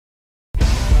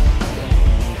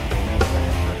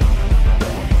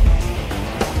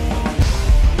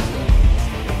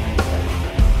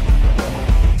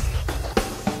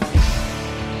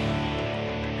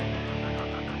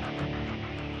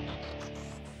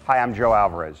Hi, I'm Joe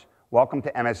Alvarez. Welcome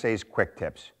to MSA's Quick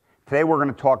Tips. Today we're going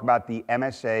to talk about the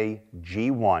MSA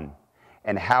G1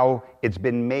 and how it's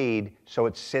been made so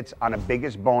it sits on the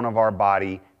biggest bone of our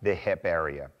body, the hip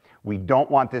area. We don't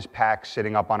want this pack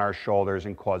sitting up on our shoulders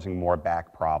and causing more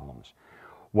back problems.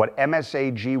 What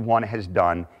MSA G1 has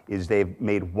done is they've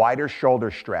made wider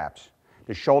shoulder straps.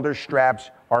 The shoulder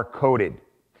straps are coated.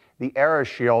 The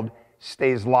AeroShield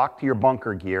stays locked to your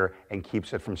bunker gear and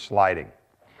keeps it from sliding.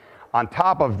 On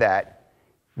top of that,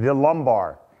 the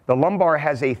lumbar. The lumbar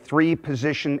has a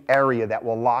 3-position area that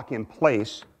will lock in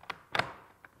place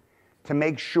to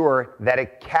make sure that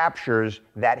it captures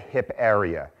that hip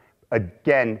area.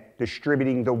 Again,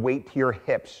 distributing the weight to your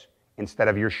hips instead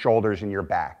of your shoulders and your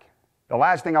back. The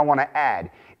last thing I want to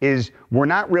add is we're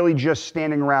not really just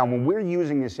standing around. When we're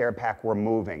using this air pack, we're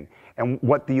moving. And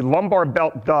what the lumbar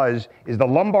belt does is the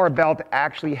lumbar belt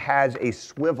actually has a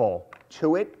swivel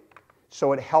to it,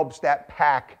 so it helps that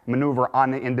pack maneuver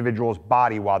on the individual's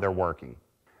body while they're working.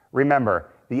 Remember,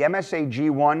 the MSA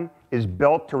G1 is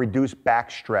built to reduce back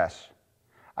stress.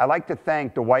 I'd like to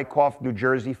thank the Wyckoff, New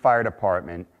Jersey Fire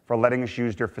Department for letting us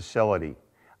use their facility.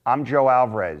 I'm Joe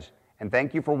Alvarez, and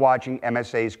thank you for watching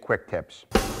MSA's Quick Tips.